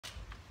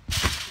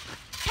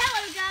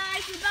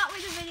guys, we're back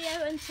with a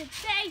video, and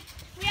today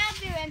we are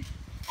doing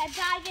a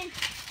diving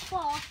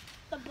for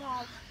the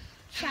ball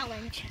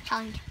challenge.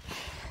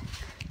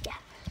 Yeah.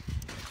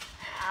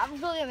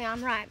 Believe me,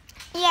 I'm right.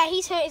 Yeah,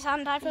 he's hurt his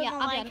hand. I've hurt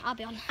my leg. I'll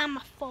be on. And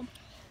my thumb.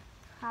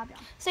 I'll be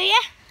on. So yeah,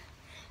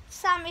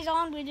 Sam is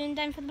on. We're doing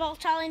down for the ball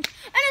challenge,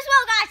 and as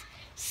well, guys,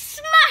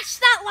 smash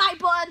that like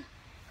button.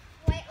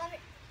 Wait, let me.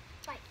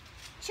 Wait.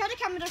 Show the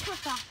camera the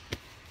quicker.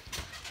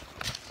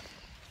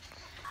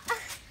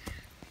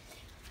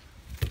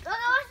 Look,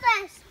 what's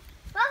this?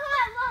 Look.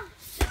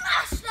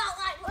 Smash that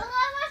like button.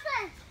 Look, what's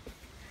this?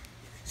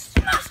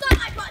 Smash that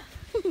like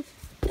button.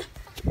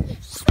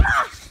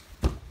 Smash.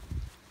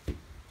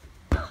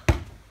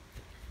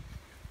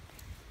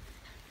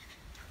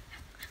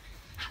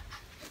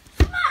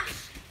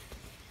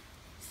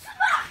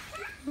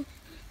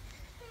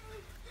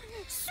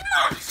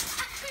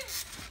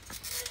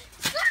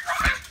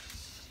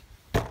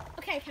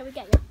 Okay, we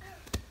get you.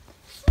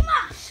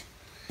 Smash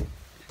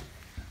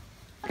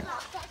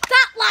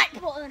that like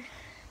button.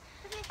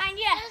 And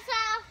yeah,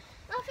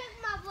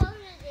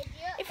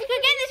 if we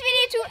could get this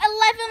video to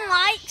 11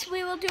 likes,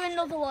 we will do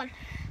another one.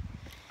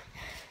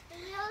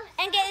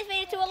 And get this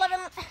video to 11.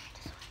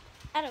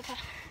 I don't care.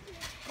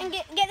 And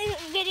get this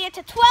video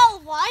to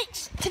 12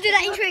 likes. To do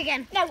that intro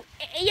again. No,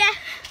 yeah.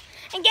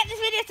 And get this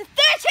video to 13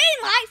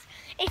 likes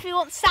if you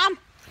want Sam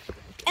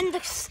and the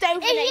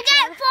stove. If you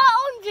get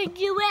 400,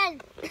 you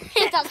win.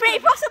 That's pretty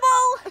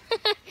possible.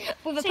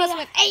 With a person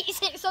with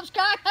 86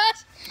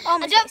 subscribers. Oh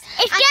my God.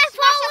 If you get 400,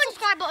 smash that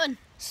subscribe button.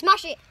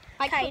 Smash it.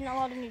 Okay, you're not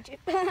allowed on YouTube.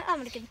 I'm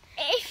gonna give.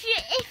 If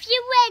you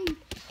win,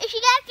 if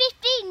you get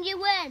 15, you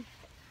win.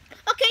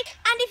 Okay,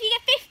 and if you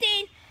get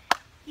 15,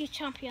 you're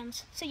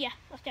champions. So yeah,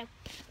 let's go.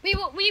 We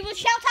will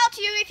shout out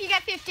to you if you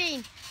get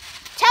 15.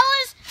 Tell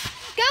us,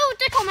 go to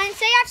the comments,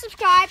 say I've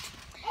subscribed,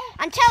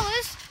 and tell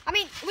us. I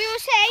mean, we will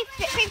say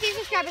 15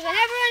 subscribers, and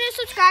everyone who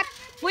subscribed,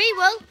 we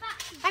will.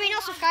 I mean,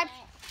 not subscribe.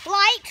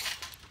 Likes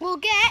will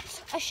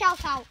get a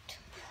shout out.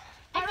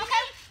 And,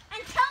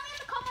 and tell me in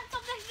the comments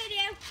of this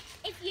video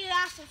if you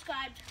are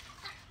subscribed.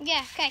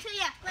 Yeah, okay. So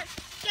yeah, let's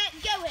get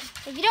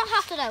going. You don't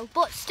have to though,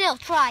 but still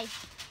try.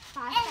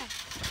 Now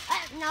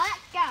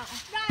let's go.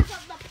 Rise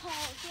up the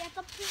pole. Yeah,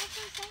 the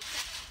pole.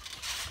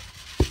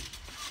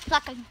 It's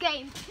like a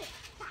game.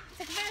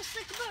 Sick verse.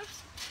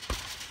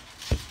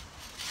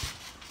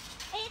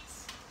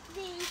 It's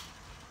the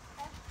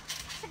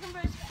second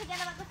verse. Forget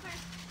about the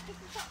first. It's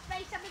the top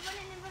race. I'll be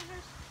running in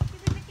reverse.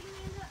 You'll be making me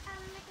into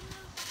and making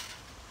those.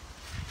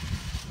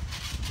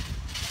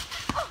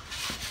 Oh!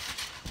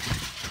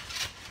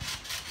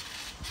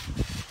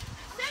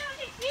 So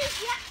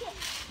enthusiastic.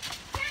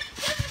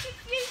 So much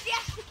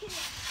enthusiastic in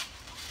it.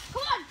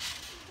 Come on.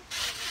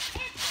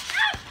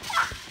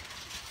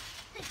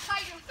 It's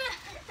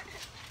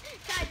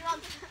Tiger on.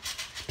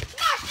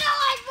 Smash that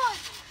like button.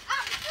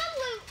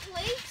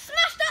 Absolutely.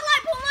 Smash that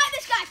like button like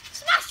this, guys.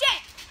 Smash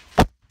it.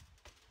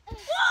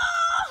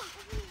 Whoa!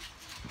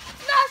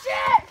 Smash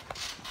it.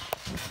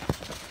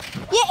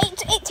 Yeah,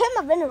 it turned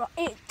my ringer off.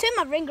 It turned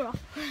my ringer off.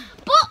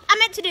 But I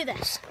meant to do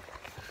this.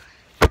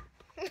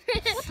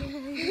 It's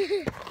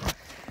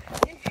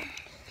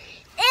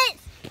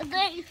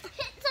the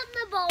hits on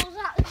the balls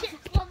that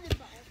hits on the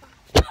balls.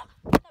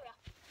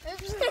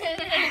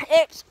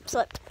 Oops,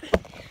 slipped.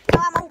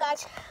 Come on,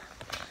 guys.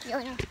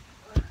 Yeah.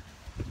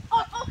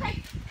 Oh, okay.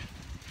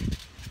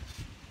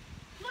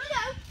 Wanna go?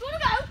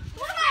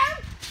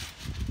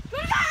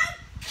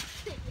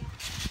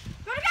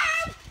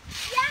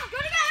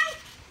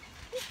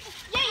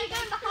 Yeah, you're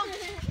going back on. No,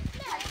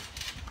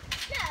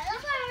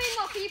 that's why we need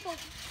more people.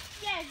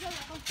 Yeah, go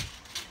back on.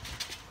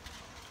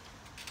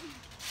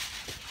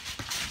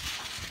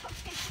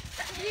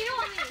 You know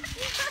what I mean?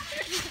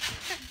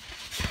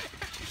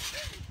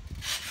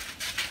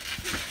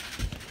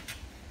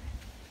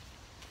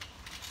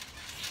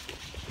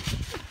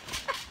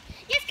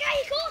 Yes, Kai,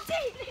 you caught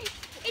it!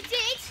 It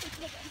did.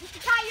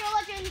 Kai, you're a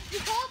legend. You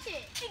caught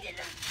it. He didn't.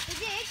 It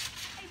did.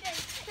 He did.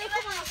 So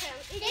come on, Otto.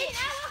 He did.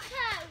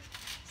 Otto.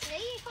 See,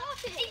 you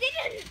caught it. He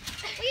didn't.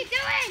 What are you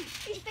doing?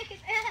 He's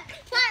sticking.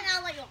 Fine,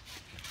 I'll let you off.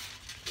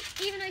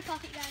 Even though you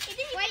caught it, guys. He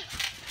didn't. Wait.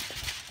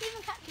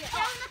 Even catch it. Show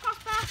him the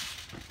crossbar.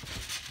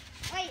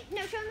 Wait,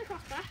 no, show him the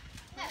crossbar.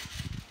 No.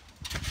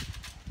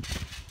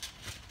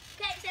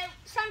 Okay, so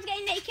Sam's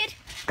getting naked.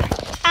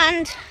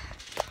 And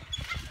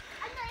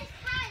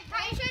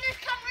Are you showing this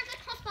camera the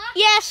crossbar?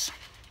 yes,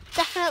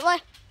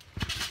 definitely.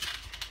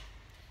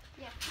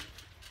 Yeah.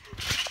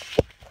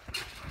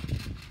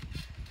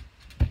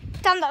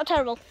 Damn, that was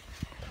terrible.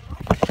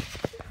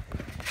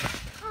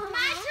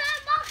 My turn,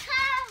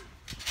 Rocco.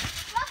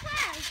 Rocco.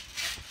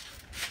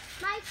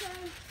 My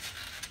turn.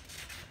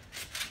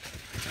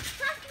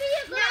 Pass me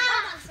a go.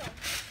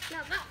 No,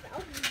 that's no.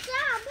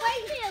 Sam,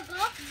 pass me a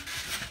go.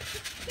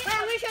 Wait,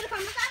 I'm going to show the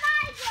camera. Is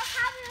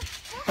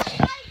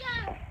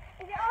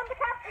it on the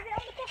camera?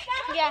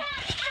 Yeah.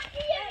 After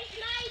you, it's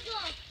my go.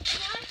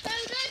 Come on, so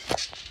good.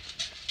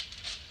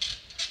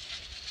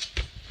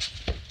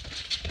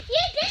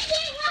 You did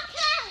it,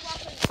 Rocco.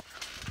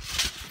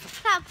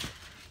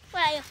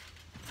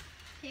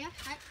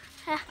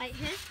 Right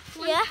here.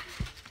 Yeah.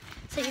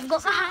 So you've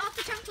got the hat. Off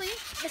the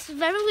trampoline. This is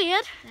very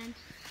weird. Then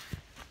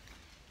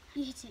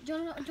you hit it. Do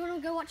you want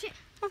to go watch it?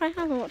 Okay, I'm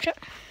gonna watch it.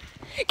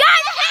 Guys,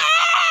 I hit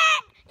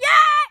it!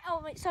 Yeah! Oh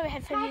wait, sorry,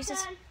 headphone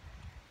users.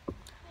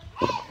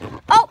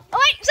 Oh,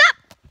 wait, stop!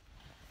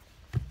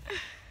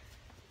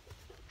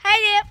 Hey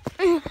there.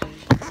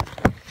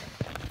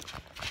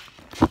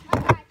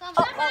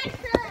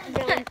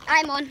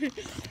 I'm on.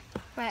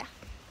 Right.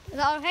 Is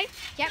that okay?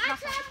 Yep.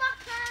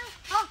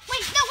 Oh,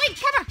 wait, no, wait,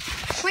 camera.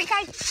 Wait,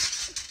 guys.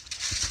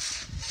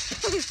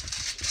 Oh,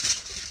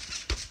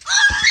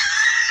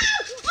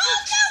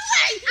 no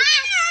way!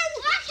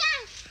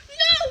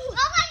 No!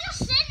 Oh, I just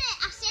seen it.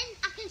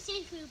 I can see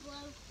through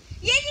blue.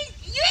 You hit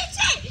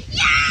it!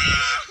 Yeah!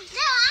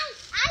 No,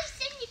 I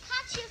seen you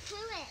catch it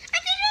through it. I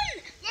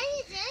didn't! Yeah,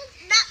 you did.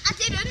 No, I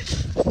didn't.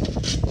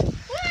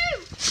 Woo!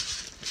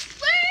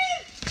 Woo!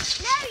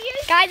 No, you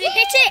Guys, we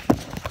hit it.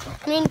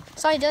 I mean,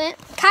 sorry, done it.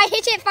 Kai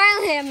hit it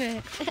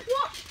finally.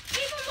 What?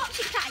 Even watch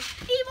it, Kai.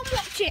 Even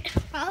watch it.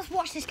 Right, let's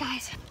watch this,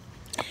 guys.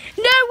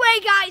 No way,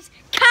 guys.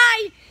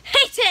 Kai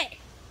hit it.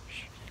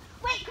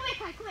 Wait, come here,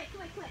 Kai. Come here.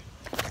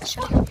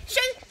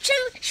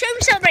 Show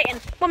him celebrating.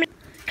 1 minute.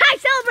 Kai,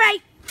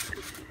 celebrate.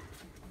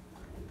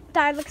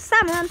 Dive like a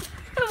salmon.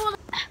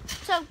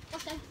 So,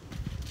 what's that?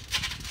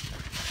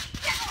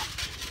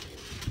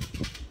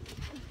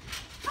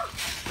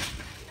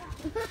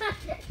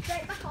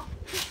 Straight back off.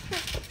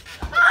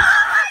 Oh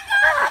my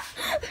God!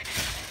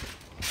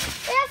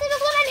 Yes, it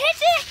was one and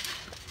hit it.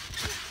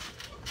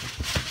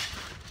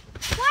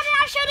 Why did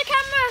I show the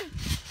camera?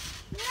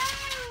 No!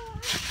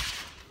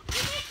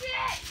 You missed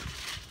it!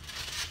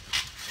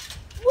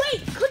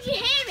 Wait, could you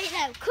hear it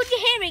though? Could you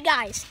hear it,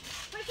 guys?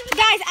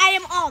 Guys, I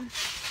am on.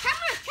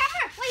 Camera.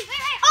 Wait.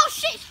 Oh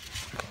shit!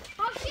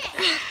 Oh, shit.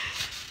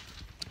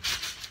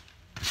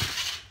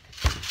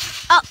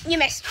 Oh, you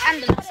missed.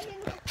 And the miss.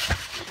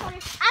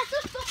 I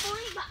just got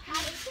bullied back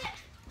out of it.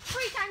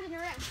 3 times in a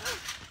row. I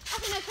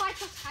don't know twice.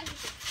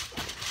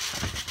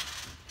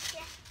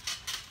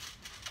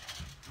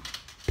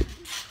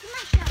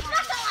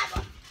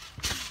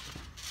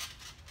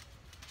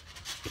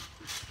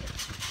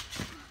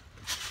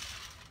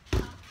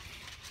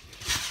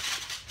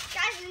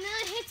 Guys, we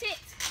nearly hit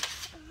it.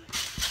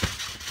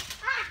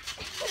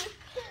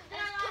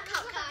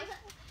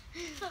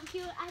 Fuck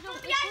you, I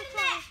don't Behind the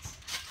net.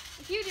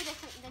 If you do this,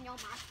 then you're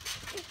mad.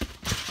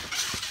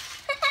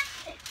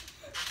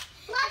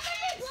 Look at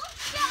this look,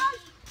 John.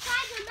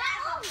 Guys, the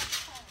metal.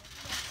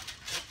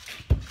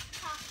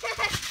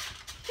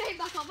 Straight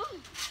back on them.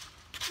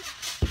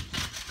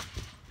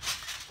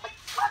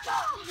 Cut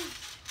off.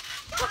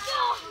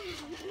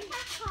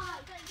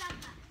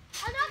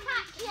 I don't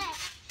catch it.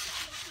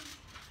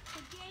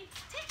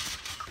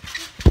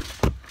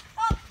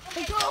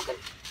 It's broken.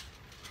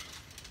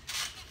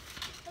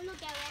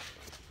 Look at it.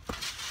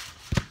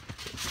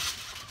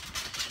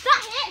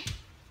 That hit.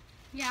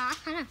 Yeah,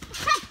 I know.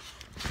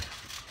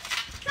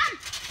 Sam,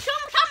 show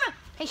him the camera.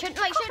 Hey,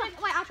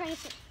 wait, I'll try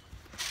this.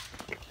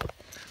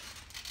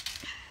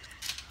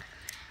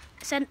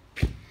 Send.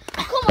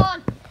 Come on.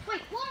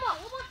 Wait, one more.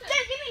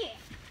 Don't give me it.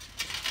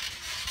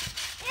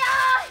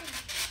 Yeah.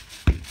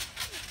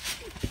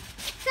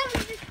 Sam,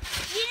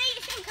 you need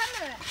to show the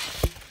camera.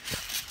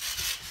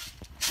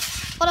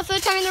 For the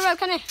 3rd time in a row,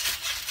 can I?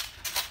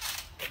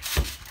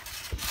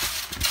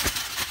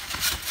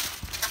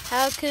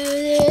 How could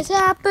this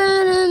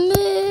happen to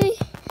me?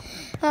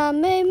 I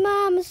made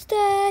my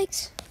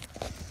mistakes.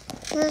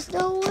 There's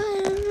no way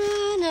to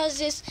run as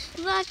this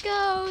life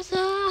goes on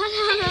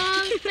and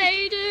I'm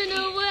fading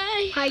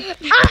away.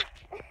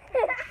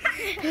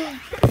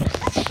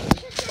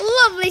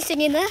 Lovely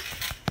singing there.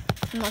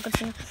 I'm not good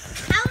singer.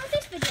 How long is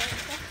this video?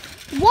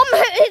 1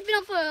 minute. It's been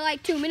on for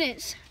like 2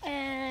 minutes.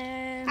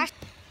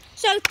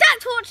 So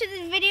thanks for watching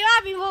this video.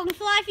 I've been Walking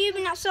for Life. You've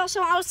been that sort.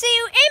 So I'll see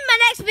you in my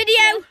next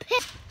video.